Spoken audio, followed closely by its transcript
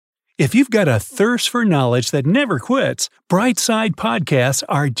If you've got a thirst for knowledge that never quits, Brightside Podcasts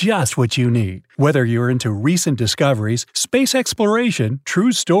are just what you need. Whether you're into recent discoveries, space exploration,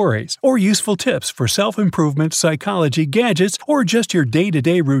 true stories, or useful tips for self-improvement, psychology, gadgets, or just your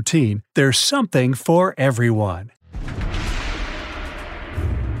day-to-day routine, there's something for everyone.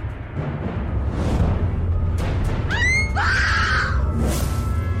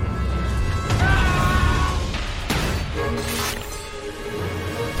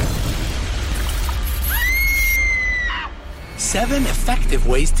 Seven effective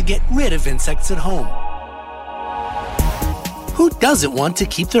ways to get rid of insects at home. Who doesn't want to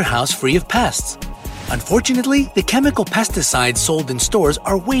keep their house free of pests? Unfortunately, the chemical pesticides sold in stores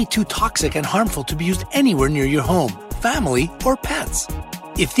are way too toxic and harmful to be used anywhere near your home, family, or pets.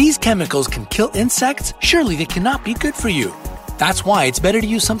 If these chemicals can kill insects, surely they cannot be good for you. That's why it's better to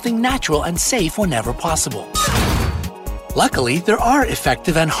use something natural and safe whenever possible. Luckily, there are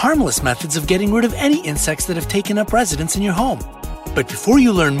effective and harmless methods of getting rid of any insects that have taken up residence in your home. But before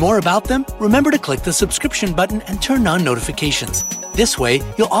you learn more about them, remember to click the subscription button and turn on notifications. This way,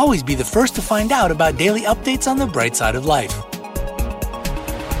 you'll always be the first to find out about daily updates on the bright side of life.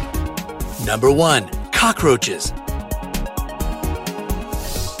 Number 1. Cockroaches.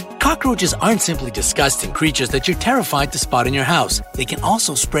 Cockroaches aren't simply disgusting creatures that you're terrified to spot in your house. They can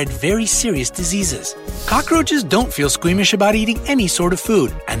also spread very serious diseases. Cockroaches don't feel squeamish about eating any sort of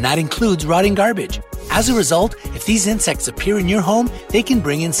food, and that includes rotting garbage. As a result, if these insects appear in your home, they can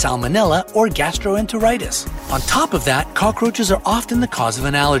bring in salmonella or gastroenteritis. On top of that, cockroaches are often the cause of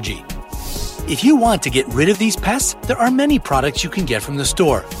an allergy. If you want to get rid of these pests, there are many products you can get from the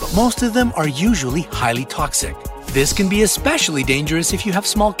store, but most of them are usually highly toxic. This can be especially dangerous if you have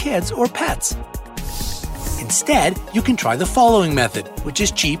small kids or pets. Instead, you can try the following method, which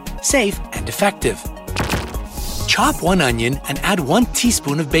is cheap, safe, and effective. Chop 1 onion and add 1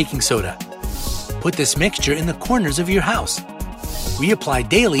 teaspoon of baking soda. Put this mixture in the corners of your house. Reapply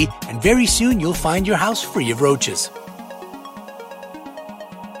daily, and very soon you'll find your house free of roaches.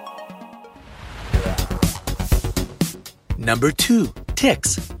 Number 2.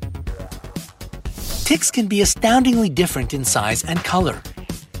 Ticks. Ticks can be astoundingly different in size and color.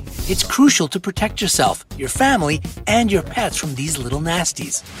 It's crucial to protect yourself, your family, and your pets from these little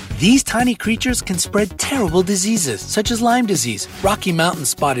nasties. These tiny creatures can spread terrible diseases such as Lyme disease, Rocky Mountain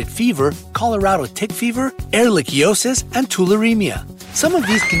spotted fever, Colorado tick fever, ehrlichiosis, and tularemia. Some of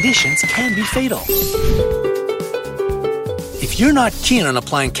these conditions can be fatal. If you're not keen on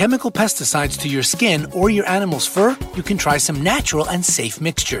applying chemical pesticides to your skin or your animal's fur, you can try some natural and safe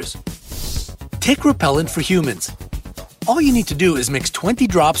mixtures. Tick repellent for humans. All you need to do is mix 20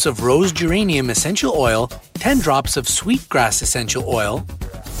 drops of rose geranium essential oil, 10 drops of sweetgrass essential oil,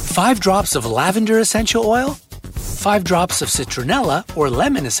 5 drops of lavender essential oil, 5 drops of citronella or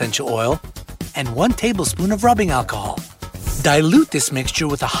lemon essential oil, and 1 tablespoon of rubbing alcohol. Dilute this mixture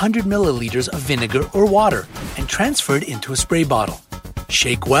with 100 milliliters of vinegar or water and transfer it into a spray bottle.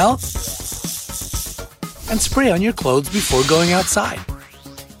 Shake well and spray on your clothes before going outside.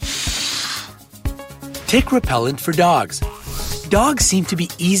 Tick repellent for dogs. Dogs seem to be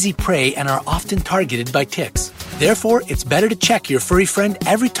easy prey and are often targeted by ticks. Therefore, it's better to check your furry friend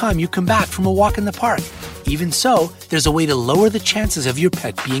every time you come back from a walk in the park. Even so, there's a way to lower the chances of your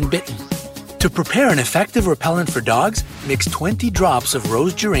pet being bitten. To prepare an effective repellent for dogs, mix 20 drops of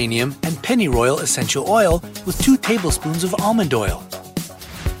rose geranium and pennyroyal essential oil with 2 tablespoons of almond oil.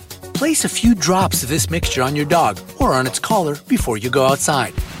 Place a few drops of this mixture on your dog or on its collar before you go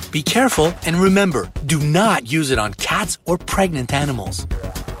outside. Be careful, and remember, do not use it on cats or pregnant animals.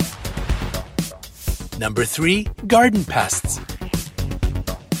 Number 3. Garden pests.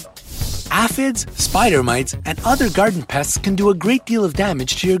 Aphids, spider mites, and other garden pests can do a great deal of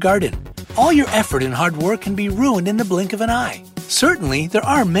damage to your garden. All your effort and hard work can be ruined in the blink of an eye. Certainly, there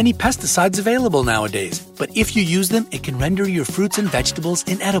are many pesticides available nowadays, but if you use them, it can render your fruits and vegetables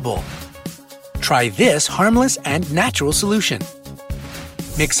inedible. Try this harmless and natural solution.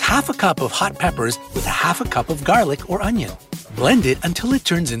 Mix half a cup of hot peppers with half a cup of garlic or onion. Blend it until it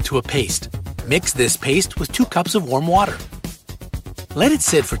turns into a paste. Mix this paste with 2 cups of warm water. Let it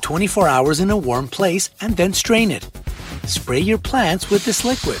sit for 24 hours in a warm place and then strain it. Spray your plants with this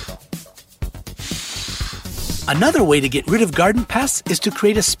liquid. Another way to get rid of garden pests is to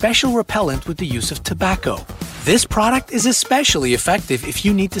create a special repellent with the use of tobacco. This product is especially effective if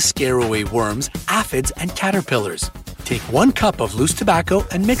you need to scare away worms, aphids, and caterpillars. Take 1 cup of loose tobacco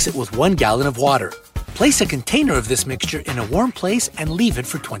and mix it with 1 gallon of water. Place a container of this mixture in a warm place and leave it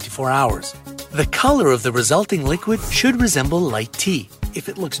for 24 hours. The color of the resulting liquid should resemble light tea. If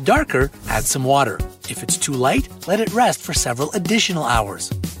it looks darker, add some water. If it's too light, let it rest for several additional hours.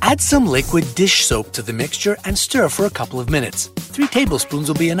 Add some liquid dish soap to the mixture and stir for a couple of minutes. 3 tablespoons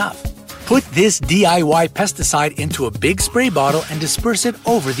will be enough. Put this DIY pesticide into a big spray bottle and disperse it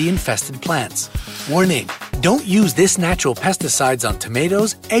over the infested plants. Warning: don't use this natural pesticides on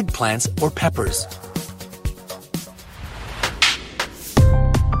tomatoes, eggplants, or peppers.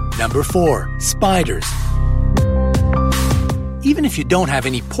 Number 4. Spiders. Even if you don't have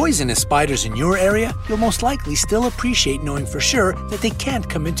any poisonous spiders in your area, you'll most likely still appreciate knowing for sure that they can't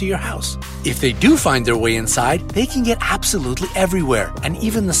come into your house. If they do find their way inside, they can get absolutely everywhere, and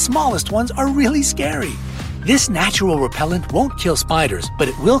even the smallest ones are really scary. This natural repellent won't kill spiders, but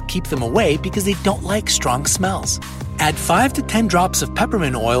it will keep them away because they don't like strong smells. Add 5 to 10 drops of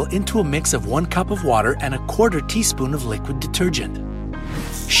peppermint oil into a mix of 1 cup of water and a 1/4 teaspoon of liquid detergent.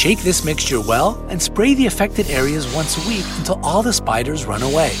 Shake this mixture well and spray the affected areas once a week until all the spiders run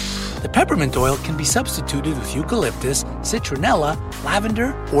away. The peppermint oil can be substituted with eucalyptus, citronella,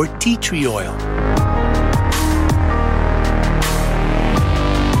 lavender, or tea tree oil.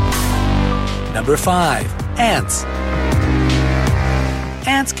 Number 5. Ants.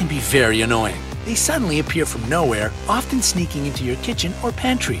 Ants can be very annoying. They suddenly appear from nowhere, often sneaking into your kitchen or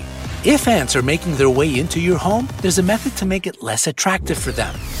pantry. If ants are making their way into your home, there's a method to make it less attractive for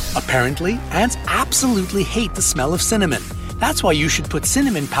them. Apparently, ants absolutely hate the smell of cinnamon. That's why you should put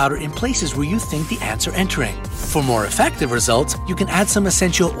cinnamon powder in places where you think the ants are entering. For more effective results, you can add some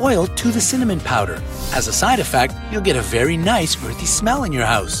essential oil to the cinnamon powder. As a side effect, you'll get a very nice earthy smell in your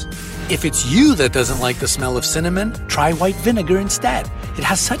house. If it's you that doesn't like the smell of cinnamon, try white vinegar instead. It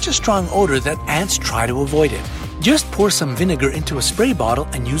has such a strong odor that ants try to avoid it. Just pour some vinegar into a spray bottle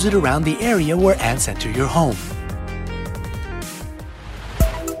and use it around the area where ants enter your home.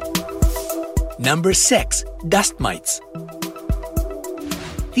 Number 6. Dust mites.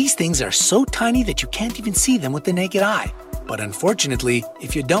 These things are so tiny that you can't even see them with the naked eye. But unfortunately,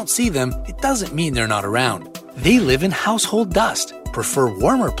 if you don't see them, it doesn't mean they're not around. They live in household dust, prefer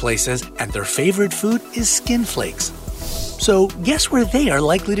warmer places, and their favorite food is skin flakes. So guess where they are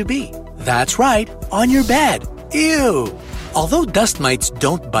likely to be? That's right, on your bed. Ew! Although dust mites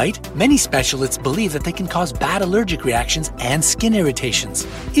don't bite, many specialists believe that they can cause bad allergic reactions and skin irritations.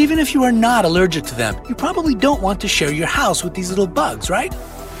 Even if you are not allergic to them, you probably don't want to share your house with these little bugs, right?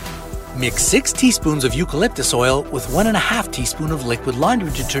 Mix 6 teaspoons of eucalyptus oil with 1.5 teaspoons of liquid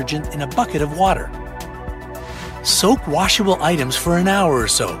laundry detergent in a bucket of water. Soak washable items for an hour or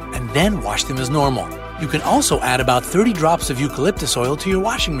so, and then wash them as normal. You can also add about 30 drops of eucalyptus oil to your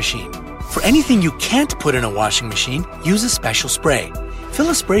washing machine. For anything you can't put in a washing machine, use a special spray. Fill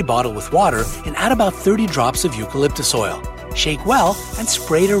a spray bottle with water and add about 30 drops of eucalyptus oil. Shake well and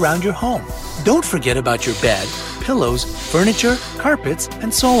spray it around your home. Don't forget about your bed, pillows, furniture, carpets,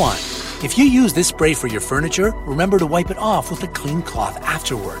 and so on. If you use this spray for your furniture, remember to wipe it off with a clean cloth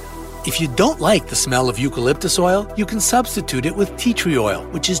afterward. If you don't like the smell of eucalyptus oil, you can substitute it with tea tree oil,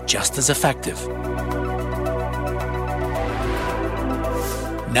 which is just as effective.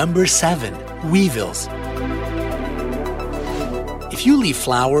 Number 7. Weevils. If you leave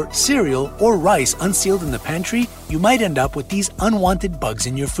flour, cereal, or rice unsealed in the pantry, you might end up with these unwanted bugs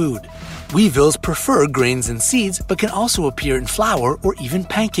in your food. Weevils prefer grains and seeds, but can also appear in flour or even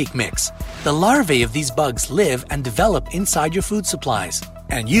pancake mix. The larvae of these bugs live and develop inside your food supplies.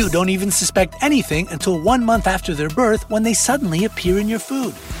 And you don't even suspect anything until 1 month after their birth when they suddenly appear in your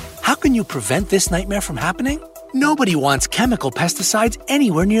food. How can you prevent this nightmare from happening? Nobody wants chemical pesticides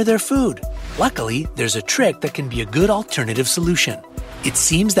anywhere near their food. Luckily, there's a trick that can be a good alternative solution. It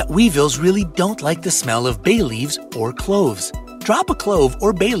seems that weevils really don't like the smell of bay leaves or cloves. Drop a clove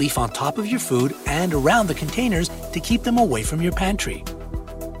or bay leaf on top of your food and around the containers to keep them away from your pantry.